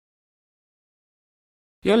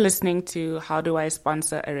You're listening to How Do I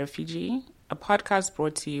Sponsor a Refugee? A podcast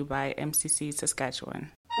brought to you by MCC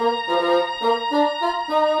Saskatchewan.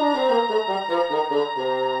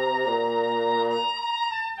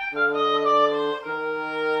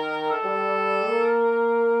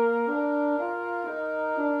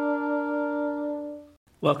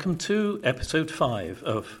 Welcome to episode 5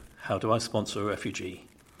 of How Do I Sponsor a Refugee?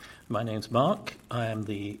 My name's Mark. I am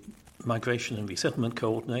the Migration and Resettlement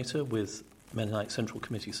Coordinator with Mennonite Central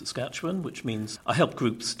Committee Saskatchewan, which means I help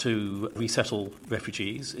groups to resettle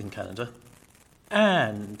refugees in Canada.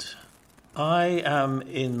 And I am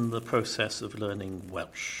in the process of learning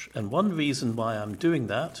Welsh. And one reason why I'm doing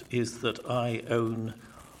that is that I own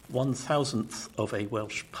 1,000th of a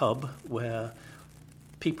Welsh pub where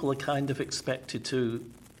people are kind of expected to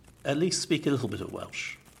at least speak a little bit of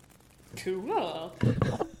Welsh. Cool.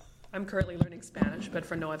 I'm currently learning Spanish, but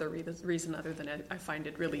for no other reason other than I find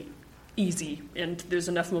it really easy, and there's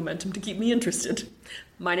enough momentum to keep me interested.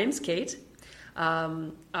 My name's Kate.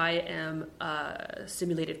 I am a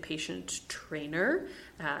simulated patient trainer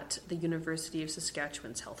at the University of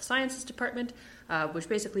Saskatchewan's Health Sciences Department, which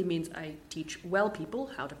basically means I teach well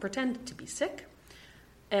people how to pretend to be sick.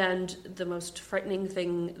 And the most frightening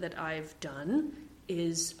thing that I've done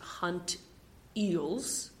is hunt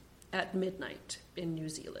eels at midnight in New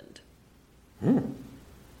Zealand.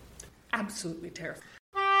 Absolutely terrifying.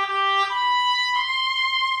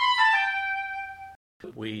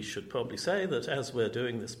 We should probably say that as we're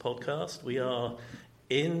doing this podcast, we are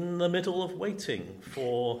in the middle of waiting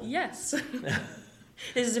for... Yes.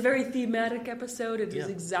 This is a very thematic episode. It is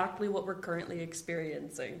exactly what we're currently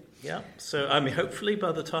experiencing. Yeah. So, I mean, hopefully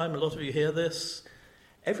by the time a lot of you hear this,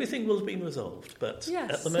 everything will have been resolved. But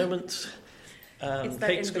at the moment,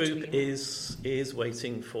 Kate's group is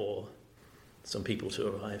waiting for some people to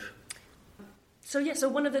arrive. So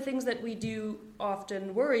one of the things that we do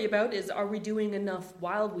often worry about is, are we doing enough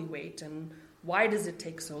while we wait, and why does it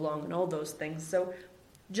take so long, and all those things. So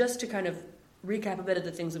just to kind of recap a bit of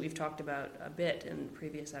the things that we've talked about a bit in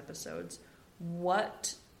previous episodes,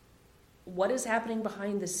 what is happening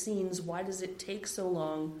behind the scenes? Why does it take so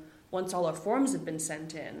long, once all our forms have been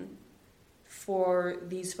sent in, for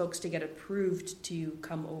these folks to get approved to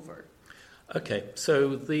come over? Okay,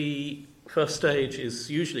 so the first stage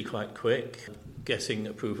is usually quite quick, getting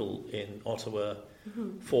approval in Ottawa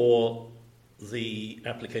for the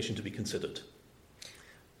application to be considered.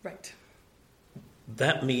 Right.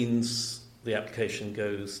 That means the application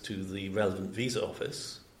goes to the relevant visa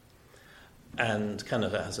office, and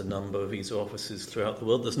Canada has a number of visa offices throughout the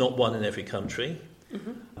world. There's not one in every country,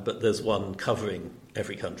 but there's one covering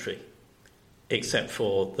every country, except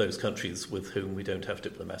for those countries with whom we don't have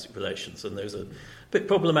diplomatic relations, and those are a bit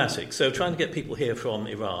problematic. So trying to get people here from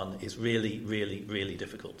Iran is really, really, really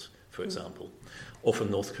difficult, for example, or from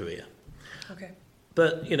North Korea. Okay.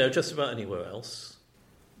 But, just about anywhere else,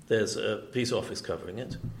 there's a visa office covering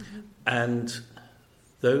it, and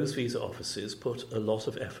those visa offices put a lot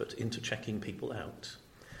of effort into checking people out.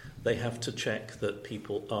 They have to check that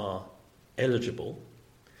people are eligible.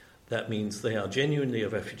 That means they are genuinely a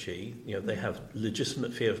refugee. They have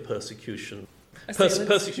legitimate fear of persecution.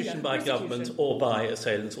 Persecution by government or by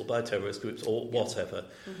assailants or by terrorist groups or whatever,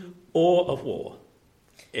 or of war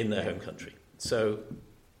in their home country. So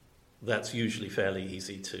that's usually fairly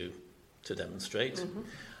easy to demonstrate.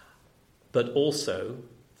 But also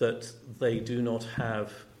that they do not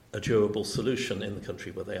have a durable solution in the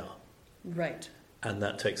country where they are. Right. And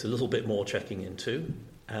that takes a little bit more checking into,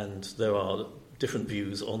 and there are different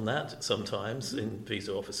views on that sometimes in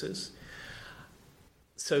visa offices.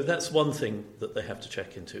 So that's one thing that they have to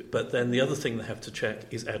check into. But then the other thing they have to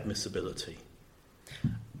check is admissibility.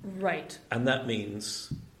 Right. And that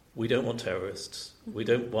means we don't want terrorists. We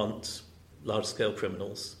don't want large-scale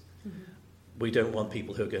criminals. We don't want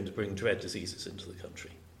people who are going to bring dread diseases into the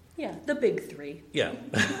country. Yeah, the big three. Yeah.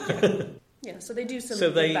 Yeah, so they do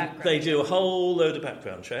some background. They do a whole load of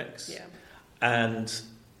background checks. Yeah. And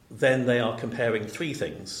then they are comparing three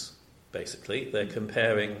things, basically. They're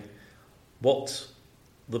comparing what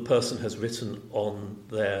the person has written on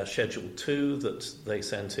their Schedule 2 that they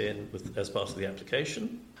sent in as part of the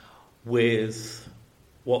application, with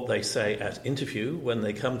what they say at interview, when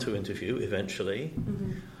they come to interview eventually,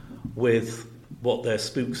 with what their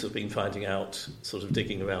spooks have been finding out, sort of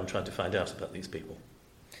digging around trying to find out about these people.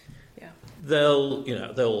 Yeah. They'll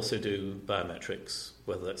also do biometrics,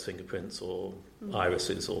 whether that's fingerprints or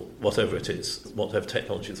irises or whatever it is, whatever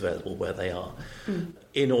technology is available where they are,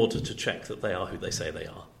 in order to check that they are who they say they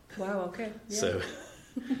are. Wow, okay. Yeah. So,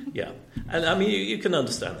 yeah. And I mean, you can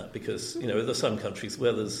understand that because, there are some countries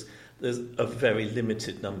where there's a very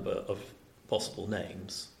limited number of possible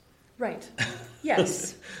names. Right.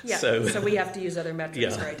 Yes. Yeah. So we have to use other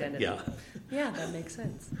metrics for identity. Yeah, that makes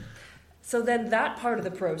sense. So then that part of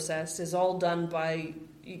the process is all done by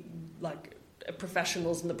like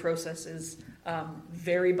professionals, and the process is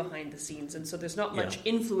very behind the scenes, and so there's not much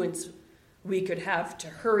influence we could have to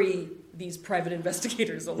hurry these private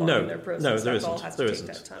investigators along in their process. No, there That isn't. all has to take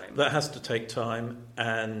that time. That has to take time,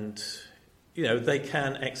 and they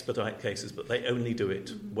can expedite cases, but they only do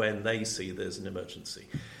it when they see there's an emergency.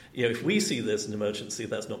 If we see there's an emergency,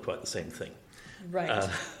 that's not quite the same thing. Right.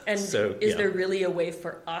 And is there really a way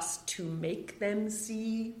for us to make them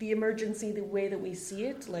see the emergency the way that we see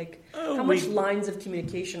it? Like, how much lines of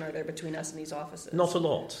communication are there between us and these offices? Not a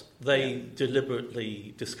lot. They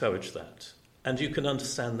deliberately discourage that. And you can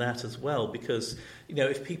understand that as well, because,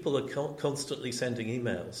 if people are constantly sending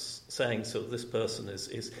emails saying, so this person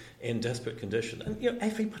is in desperate condition, and,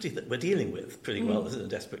 everybody that we're dealing with pretty well is in a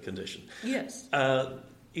desperate condition. Yes.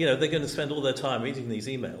 They're going to spend all their time reading these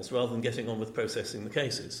emails rather than getting on with processing the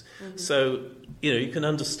cases. So, you can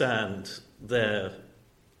understand their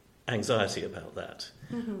anxiety about that.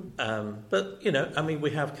 But,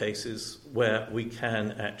 we have cases where we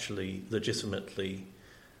can actually legitimately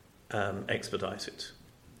expedite it.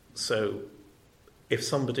 So, if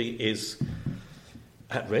somebody is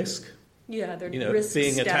at risk, risk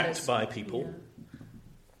being status. attacked by people,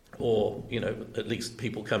 or, at least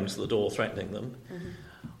people come to the door threatening them,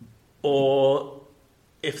 or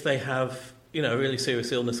if they have, a really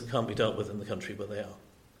serious illness that can't be dealt with in the country where they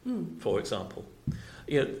are, for example.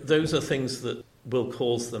 Those are things that will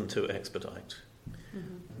cause them to expedite.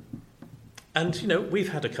 And, we've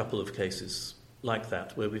had a couple of cases like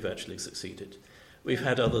that where we've actually succeeded. We've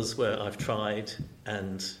had others where I've tried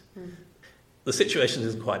and the situation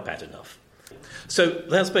isn't quite bad enough. So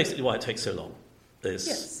that's basically why it takes so long,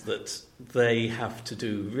 is that they have to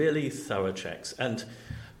do really thorough checks. And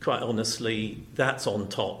quite honestly, that's on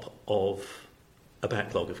top of a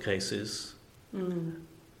backlog of cases,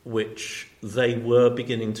 which they were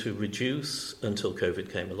beginning to reduce until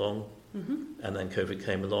COVID came along. And then COVID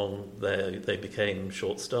came along, they became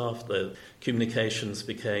short-staffed, their communications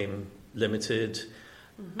became limited,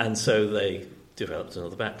 and so they developed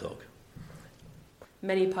another backlog.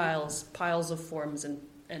 Many piles of forms and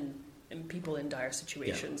people in dire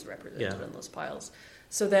situations represented in those piles.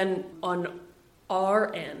 So then on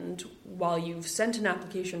our end, while you've sent an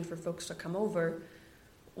application for folks to come over,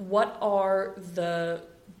 what are the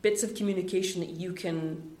bits of communication that you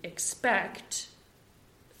can expect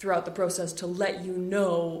throughout the process to let you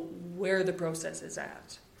know where the process is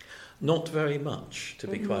at? Not very much, to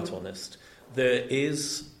be quite honest. There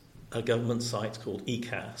is a government site called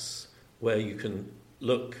ECAS where you can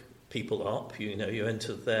look people up. You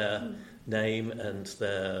enter their name and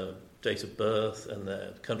their date of birth and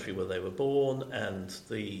the country where they were born and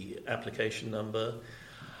the application number.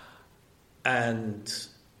 And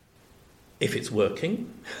if it's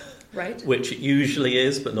working, right, which it usually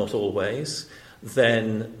is, but not always,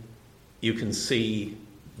 then you can see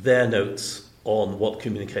their notes on what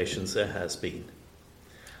communications there has been.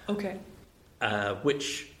 Okay.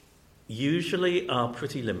 Which usually are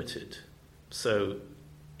pretty limited. So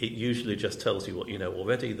it usually just tells you what you know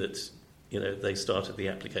already, that they started the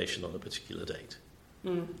application on a particular date.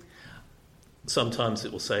 Sometimes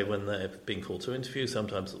it will say when they've been called to interview,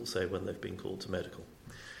 sometimes it will say when they've been called to medical.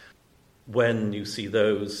 When you see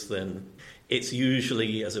those, then it's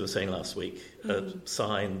usually, as I was saying last week, a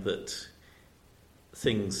sign that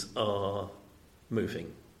things are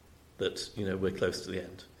moving, that we're close to the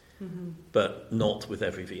end, but not with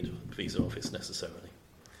every visa office necessarily.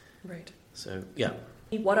 Right. So, yeah.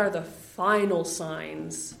 What are the final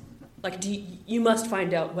signs? Like, you must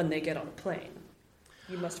find out when they get on a plane.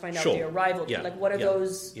 You must find out the arrival. Yeah. Like, what are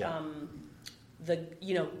those? Get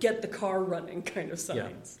the car running kind of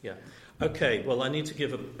signs. Yeah. Okay. Well, I need to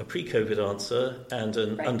give a pre-COVID answer and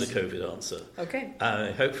an under-COVID answer. Okay.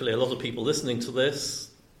 Hopefully, a lot of people listening to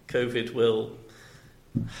this, COVID will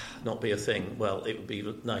not be a thing. Well, it would be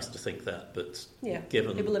nice to think that, but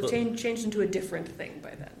given it will have changed into a different thing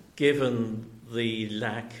by then. Given the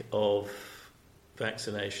lack of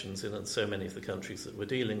vaccinations in so many of the countries that we're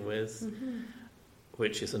dealing with,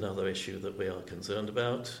 which is another issue that we are concerned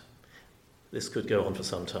about, this could go on for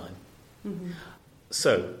some time.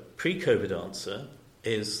 So, pre-COVID answer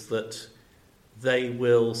is that they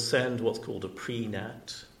will send what's called a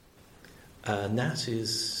pre-NAT. NAT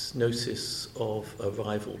is Notice of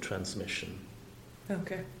Arrival Transmission.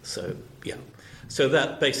 Okay. So, yeah. So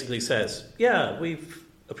that basically says, we've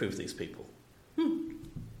approved these people.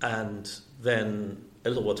 And then a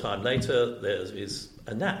little more time later, there is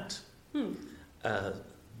a NAT.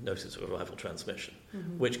 notice of arrival transmission,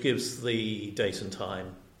 which gives the date and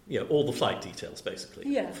time, all the flight details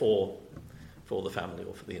basically for the family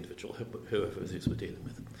or for the individual, whoever it is we're dealing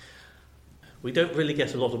with. We don't really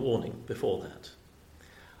get a lot of warning before that.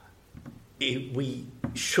 We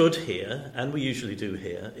should hear, and we usually do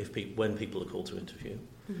hear, when people are called to interview.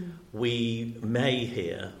 We may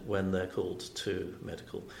hear when they're called to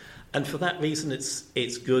medical. And for that reason,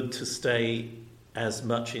 it's good to stay as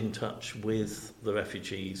much in touch with the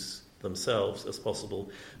refugees themselves as possible,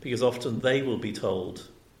 because often they will be told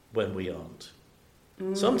when we aren't.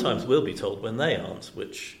 Sometimes we'll be told when they aren't,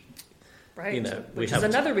 which, which is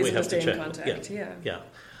another reason to stay in contact. Yeah.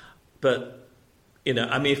 But,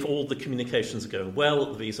 if all the communications are going well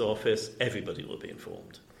at the visa office, everybody will be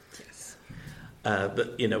informed. Yes.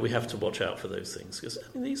 But, we have to watch out for those things, because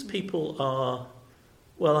these people are,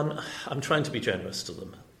 well, I'm trying to be generous to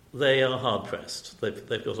them. They are hard-pressed. They've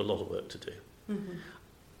got a lot of work to do.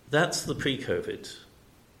 That's the pre-COVID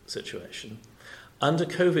situation. Under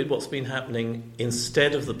COVID, what's been happening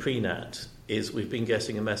instead of the pre-nat is we've been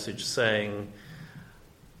getting a message saying,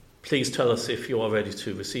 please tell us if you are ready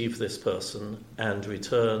to receive this person and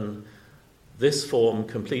return this form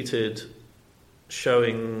completed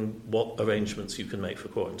showing what arrangements you can make for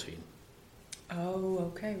quarantine. Oh,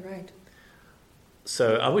 okay, right.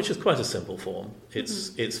 So, which is quite a simple form.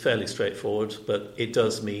 It's fairly straightforward, but it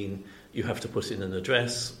does mean you have to put in an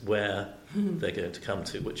address where they're going to come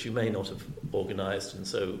to, which you may not have organised. And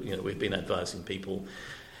so, we've been advising people,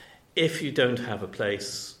 if you don't have a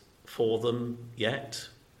place for them yet,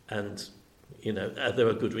 and, there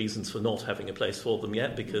are good reasons for not having a place for them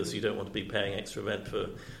yet, because you don't want to be paying extra rent for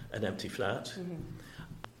an empty flat,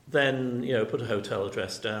 then, put a hotel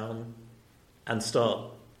address down and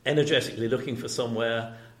start energetically looking for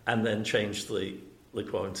somewhere, and then change the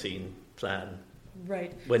quarantine plan.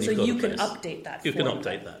 Right. When so you can update that. You can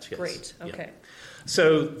update that, yes. Great, okay. Yeah.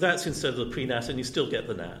 So that's instead of the pre-nat, and you still get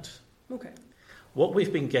the nat. Okay. What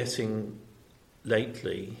we've been getting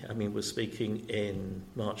lately, we're speaking in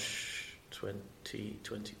March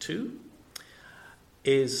 2022,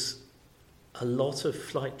 is a lot of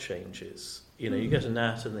flight changes. You get a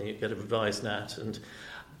nat and then you get a revised nat, and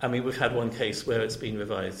we've had one case where it's been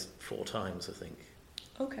revised 4 times, I think.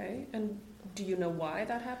 Okay, and do you know why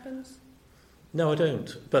that happens? No, I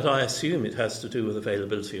don't, but I assume it has to do with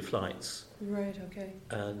availability of flights. Right, okay.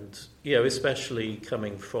 And, especially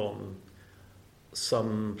coming from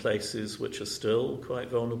some places which are still quite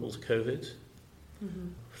vulnerable to COVID.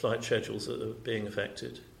 Flight schedules are being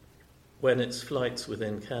affected. When it's flights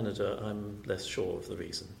within Canada, I'm less sure of the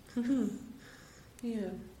reason. Yeah.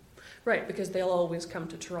 Right, because they'll always come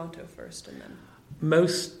to Toronto first and then...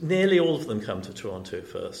 Nearly all of them come to Toronto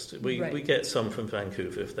first. We get some from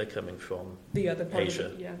Vancouver if they're coming from the other part Asia.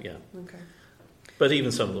 Of it, yeah. Okay. But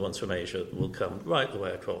even some of the ones from Asia will come right the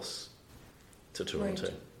way across to Toronto.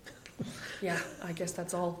 Right. Yeah, I guess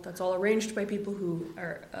that's all arranged by people who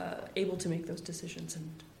are able to make those decisions.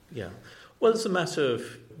 And yeah. Well, it's a matter of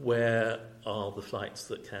where are the flights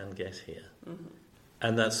that can get here.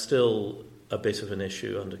 And that's still a bit of an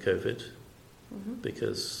issue under COVID,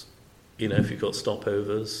 because, if you've got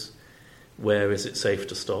stopovers, where is it safe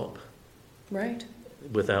to stop? Right.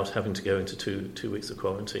 Without having to go into two weeks of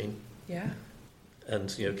quarantine. Yeah. And,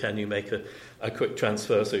 can you make a quick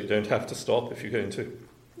transfer so you don't have to stop if you're going to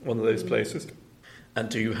one of those places? And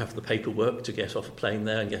do you have the paperwork to get off a plane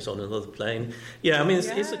there and get on another plane? Yeah,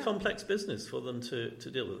 it's a complex business for them to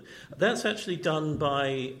deal with. That's actually done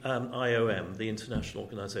by IOM, the International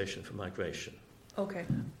Organization for Migration. Okay.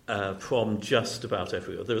 From just about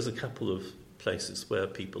everywhere. There's a couple of places where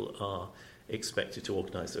people are expected to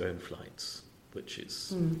organise their own flights, which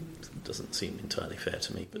doesn't seem entirely fair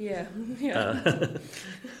to me. But,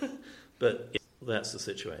 but that's the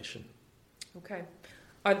situation. Okay.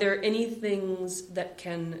 Are there any things that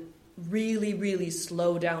can really, really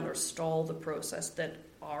slow down or stall the process that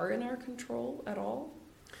are in our control at all?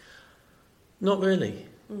 Not really.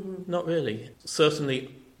 Not really.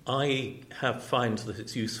 Certainly, I find that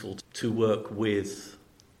it's useful to work with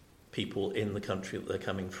people in the country that they're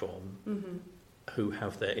coming from who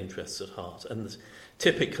have their interests at heart. And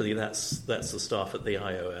typically that's the staff at the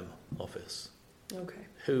IOM office,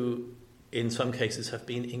 who in some cases have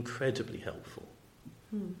been incredibly helpful.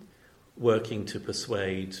 Working to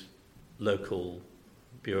persuade local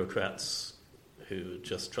bureaucrats who are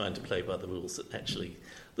just trying to play by the rules that actually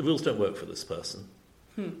the rules don't work for this person.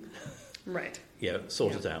 Right.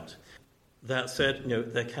 Sort it out. That said,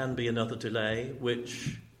 there can be another delay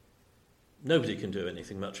which nobody can do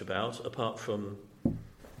anything much about apart from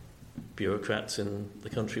bureaucrats in the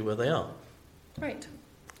country where they are. Right.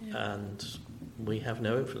 Yeah. And we have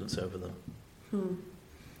no influence over them.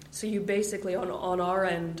 So you basically, on our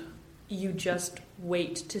end, you just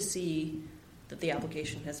wait to see that the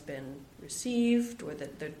application has been received or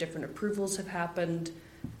that the different approvals have happened,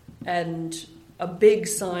 and a big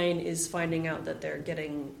sign is finding out that they're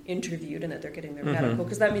getting interviewed and that they're getting their medical,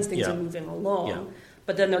 because that means things are moving along. Yeah.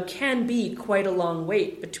 But then there can be quite a long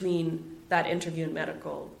wait between that interview and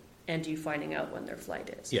medical and you finding out when their flight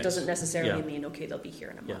is. Yes. It doesn't necessarily mean, okay, they'll be here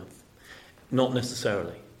in a month. Not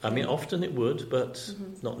necessarily. I mean, often it would, but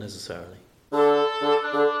not necessarily.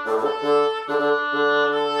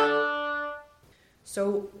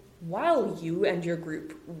 So while you and your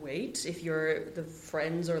group wait, if you're the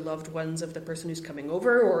friends or loved ones of the person who's coming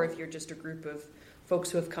over, or if you're just a group of folks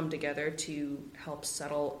who have come together to help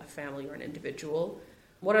settle a family or an individual,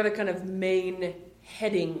 what are the kind of main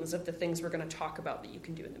headings of the things we're going to talk about that you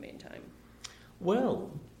can do in the meantime?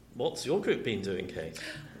 Well, what's your group been doing, Kate?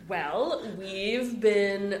 Well, we've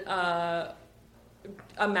been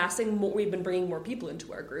amassing more, we've been bringing more people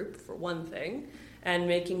into our group, for one thing, and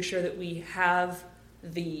making sure that we have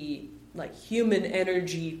the human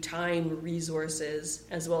energy, time, resources,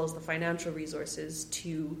 as well as the financial resources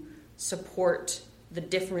to support the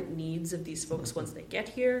different needs of these folks once they get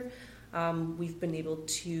here. We've been able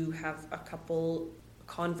to have a couple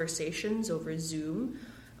conversations over Zoom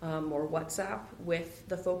or WhatsApp with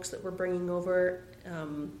the folks that we're bringing over,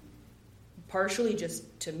 partially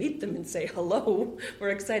just to meet them and say hello. We're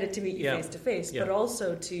excited to meet you face to face, but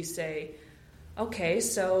also to say, okay,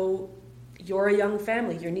 so you're a young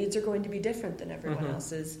family. Your needs are going to be different than everyone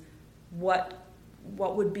else's. What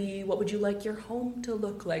would you like your home to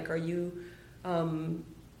look like? Are you,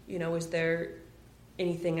 is there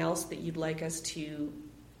anything else that you'd like us to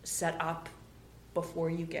set up before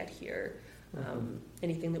you get here?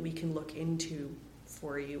 Anything that we can look into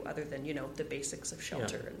for you other than, the basics of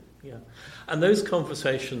shelter. And those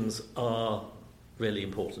conversations are really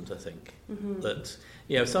important, I think. That,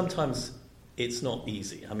 sometimes it's not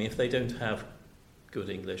easy. I mean, if they don't have good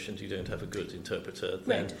English and you don't have a good interpreter,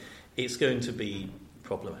 then it's going to be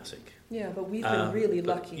problematic. Yeah, but we've been really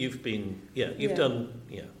lucky. You've been, you've done,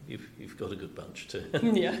 you've got a good bunch to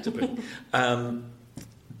to bring.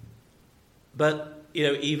 But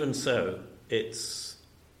even so, it's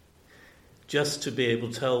just to be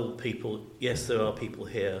able to tell people, yes, there are people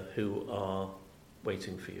here who are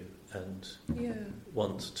waiting for you and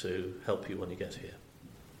want to help you when you get here.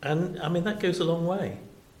 And, I mean, that goes a long way.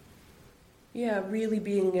 Yeah, really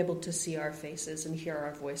being able to see our faces and hear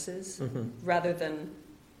our voices, rather than,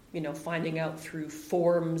 finding out through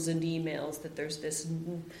forms and emails that there's this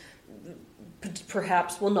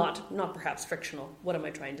perhaps, well, not perhaps frictional, what am I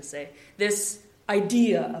trying to say? This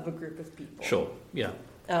idea of a group of people. Sure,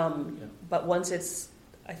 But once it's,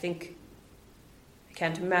 I think, I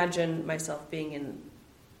can't imagine myself being in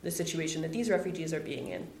the situation that these refugees are being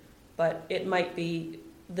in, but it might be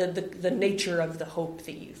the nature of the hope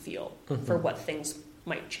that you feel for what things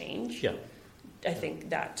might change. Yeah. I think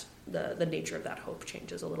that the nature of that hope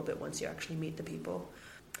changes a little bit once you actually meet the people.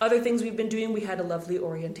 Other things we've been doing, we had a lovely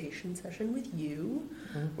orientation session with you,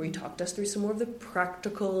 where you talked us through some more of the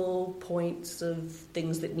practical points of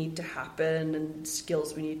things that need to happen and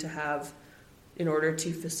skills we need to have in order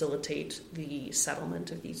to facilitate the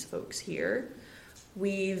settlement of these folks here.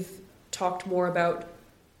 We've talked more about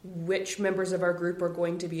which members of our group are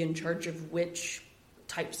going to be in charge of which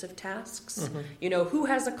types of tasks. Who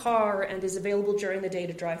has a car and is available during the day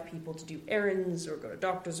to drive people to do errands or go to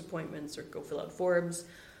doctor's appointments or go fill out forms.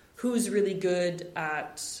 Who's really good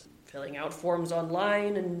at filling out forms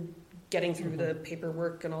online and getting through the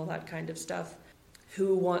paperwork and all that kind of stuff.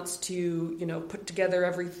 Who wants to, put together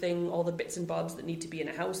everything, all the bits and bobs that need to be in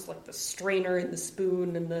a house, like the strainer and the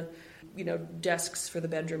spoon and the, desks for the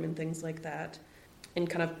bedroom and things like that. And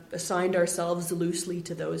kind of assigned ourselves loosely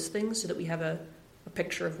to those things so that we have a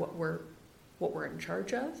picture of what we're in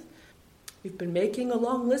charge of. We've been making a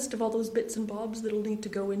long list of all those bits and bobs that'll need to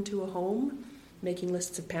go into a home, making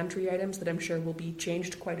lists of pantry items that I'm sure will be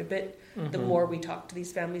changed quite a bit the more we talk to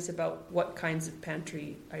these families about what kinds of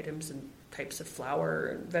pantry items and types of flour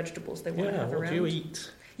and vegetables they want to have around. What do you eat?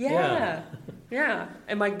 Yeah.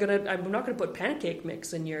 I'm not gonna put pancake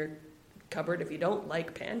mix in your cupboard if you don't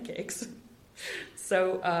like pancakes.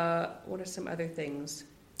 So what are some other things?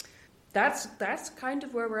 That's kind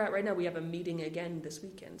of where we're at right now. We have a meeting again this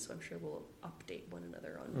weekend, so I'm sure we'll update one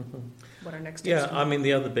another on what our next steps are. I mean,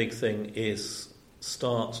 the other big thing is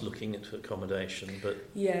start looking into accommodation,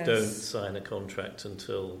 but don't sign a contract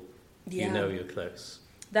until you know you're close.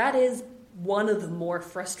 That is one of the more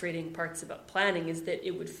frustrating parts about planning, is that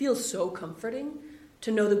it would feel so comforting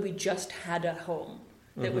to know that we just had a home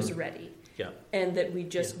that was ready. Yeah. And that we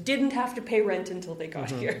just didn't have to pay rent until they got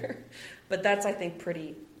here. But that's, I think,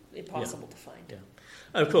 pretty impossible to find. Yeah.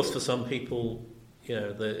 And of course, for some people,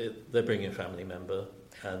 they're bringing a family member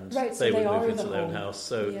and they would move into their own house.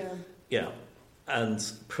 So,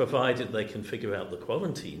 and provided they can figure out the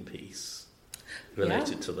quarantine piece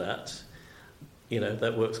related to that,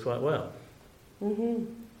 that works quite well. Mm-hmm.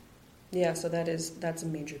 Yeah, so that's a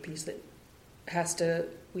major piece that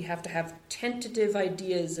we have to have tentative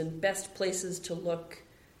ideas and best places to look,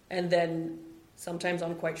 and then sometimes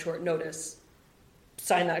on quite short notice,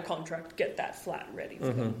 sign that contract, get that flat ready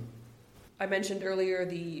for them. I mentioned earlier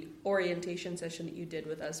the orientation session that you did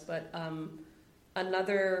with us, but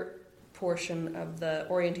another portion of the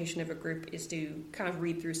orientation of a group is to kind of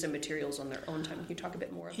read through some materials on their own time. Can you talk a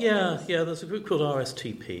bit more about that? Yeah, there's a group called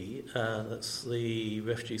RSTP, that's the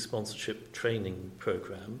Refugee Sponsorship Training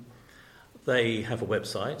Programme. They have a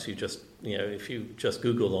website. You just, if you just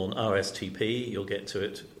Google on RSTP, you'll get to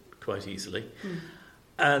it quite easily.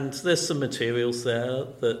 And there's some materials there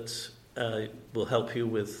that will help you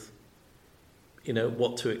with,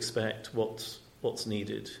 what to expect, what's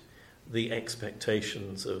needed, the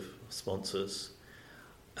expectations of sponsors.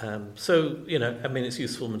 It's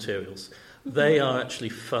useful materials. They are actually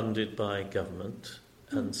funded by government,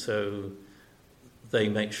 and so they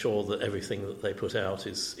make sure that everything that they put out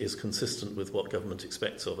is consistent with what government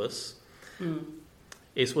expects of us.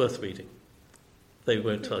 It's worth reading. They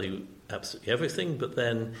won't tell you absolutely everything, but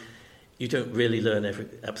then you don't really learn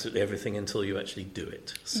absolutely everything until you actually do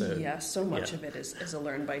it. So much of it is a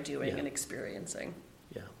learn by doing and experiencing.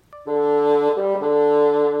 Yeah.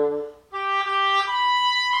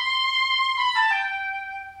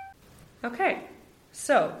 Okay,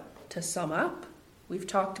 so to sum up, we've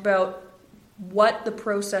talked about what the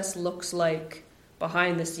process looks like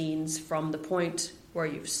behind the scenes from the point where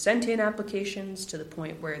you've sent in applications to the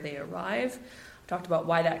point where they arrive. We've talked about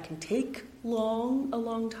why that can take a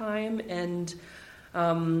long time, and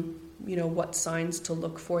what signs to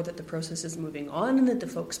look for that the process is moving on and that the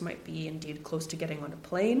folks might be indeed close to getting on a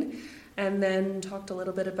plane, and then talked a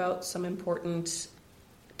little bit about some important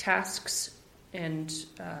tasks and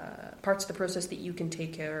parts of the process that you can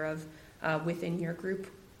take care of within your group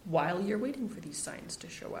while you're waiting for these signs to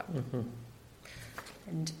show up.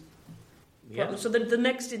 And so the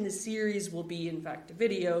next in the series will be, in fact, a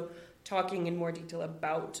video talking in more detail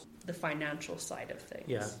about the financial side of things.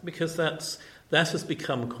 Yeah, because that has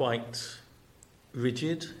become quite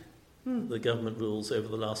rigid, the government rules over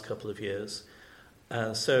the last couple of years.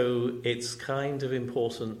 So it's kind of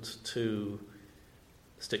important to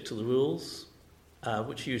stick to the rules,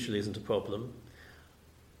 which usually isn't a problem.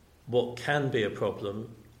 What can be a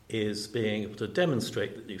problem is being able to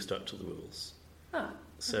demonstrate that you've stuck to the rules.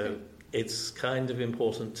 So it's kind of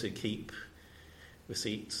important to keep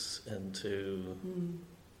receipts and to,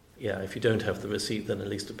 if you don't have the receipt, then at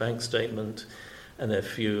least a bank statement. And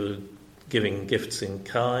if you're giving gifts in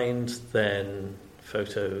kind, then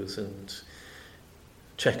photos, and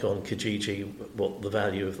check on Kijiji what the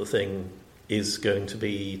value of the thing is going to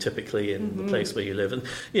be typically in the place where you live, and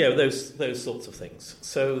those sorts of things,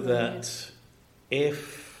 so that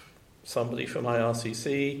if somebody from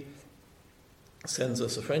IRCC sends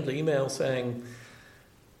us a friendly email saying,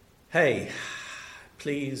 hey,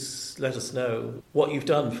 please let us know what you've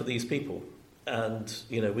done for these people, and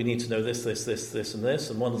we need to know this and this,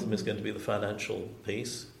 and one of them is going to be the financial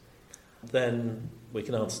piece, then we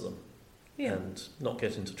can answer them and not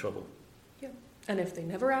get into trouble. And if they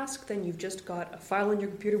never ask, then you've just got a file on your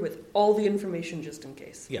computer with all the information just in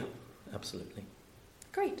case. Yeah, absolutely.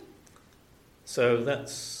 Great. So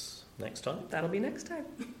that's next time. That'll be next time.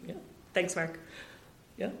 Yeah. Thanks, Mark.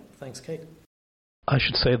 Yeah, thanks, Kate. I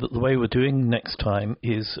should say that the way we're doing next time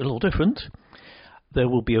is a little different. There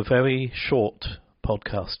will be a very short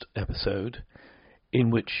podcast episode in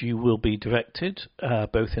which you will be directed,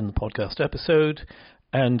 both in the podcast episode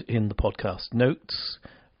and in the podcast notes,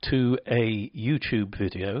 to a YouTube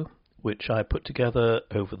video which I put together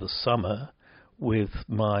over the summer with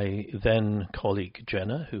my then colleague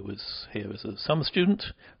Jenna, who was here as a summer student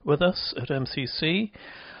with us at MCC,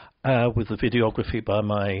 with the videography by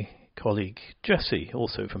my colleague Jessie,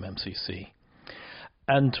 also from MCC.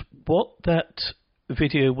 And what that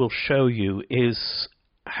video will show you is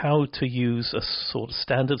how to use a sort of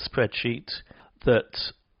standard spreadsheet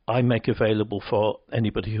that I make available for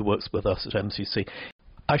anybody who works with us at MCC.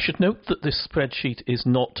 I should note that this spreadsheet is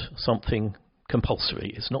not something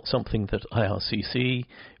compulsory. It's not something that IRCC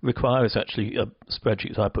requires, actually a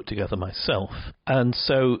spreadsheet that I put together myself. And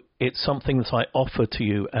so it's something that I offer to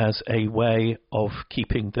you as a way of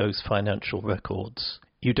keeping those financial records.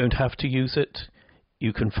 You don't have to use it.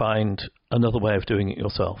 you can find another way of doing it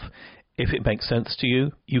yourself. If it makes sense to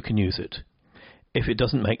you, you can use it. If it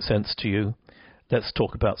doesn't make sense to you, let's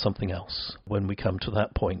talk about something else when we come to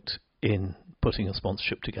that point in putting a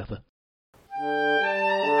sponsorship together.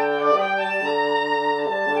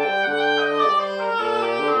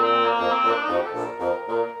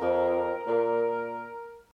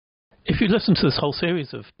 If you listen to this whole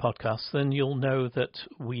series of podcasts, then you'll know that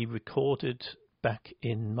we recorded back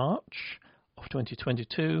in March of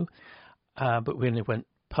 2022, but we only went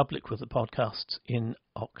public with the podcasts in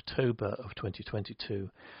October of 2022.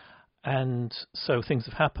 And so things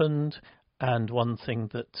have happened, and one thing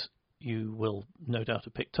that you will no doubt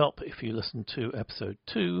have picked up if you listen to episode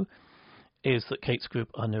 2 is that Kate's group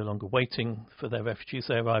are no longer waiting for their refugees.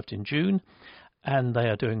 They arrived in June, and they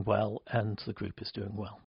are doing well, and the group is doing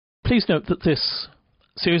well. Please note that this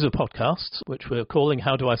series of podcasts, which we're calling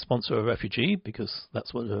How Do I Sponsor a Refugee, because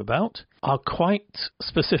that's what they're about, are quite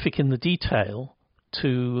specific in the detail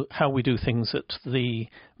to how we do things at the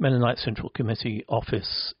Mennonite Central Committee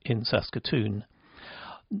office in Saskatoon.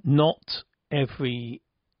 Not every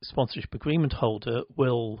sponsorship agreement holder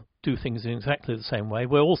will do things in exactly the same way.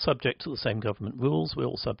 We're all subject to the same government rules, we're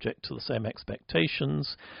all subject to the same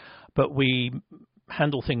expectations, but we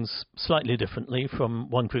handle things slightly differently from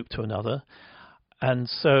one group to another. And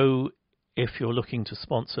so if you're looking to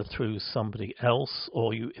sponsor through somebody else,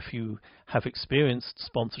 or if you have experienced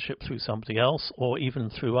sponsorship through somebody else, or even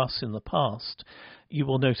through us in the past, you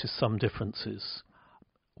will notice some differences.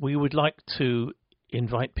 We would like to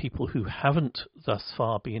invite people who haven't thus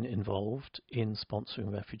far been involved in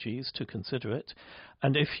sponsoring refugees to consider it.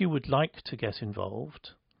 And if you would like to get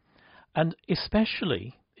involved, and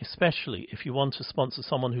especially if you want to sponsor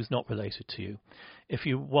someone who's not related to you, if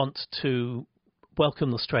you want to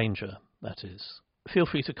welcome the stranger, that is, feel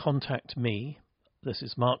free to contact me, this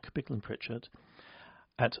is Mark Bigland-Pritchard,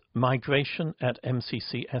 at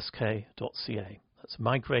migration@mccsk.ca. That's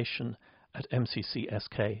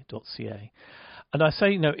migration@mccsk.ca. And I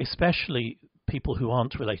say, especially people who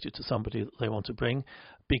aren't related to somebody that they want to bring,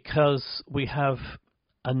 because we have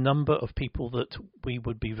a number of people that we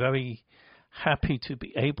would be very happy to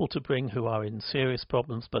be able to bring who are in serious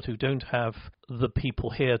problems but who don't have the people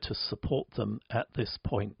here to support them at this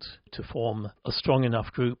point to form a strong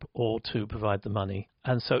enough group or to provide the money.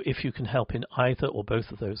 And so if you can help in either or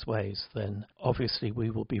both of those ways, then obviously we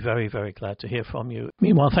will be very, very glad to hear from you.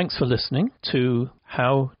 Meanwhile, thanks for listening to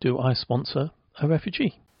How Do I Sponsor a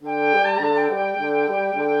Refugee?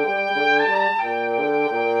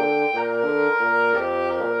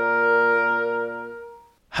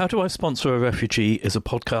 How Do I Sponsor a Refugee is a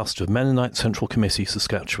podcast of Mennonite Central Committee,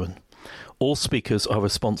 Saskatchewan. All speakers are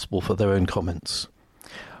responsible for their own comments.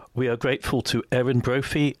 We are grateful to Erin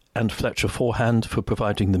Brophy and Fletcher Forehand for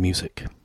providing the music.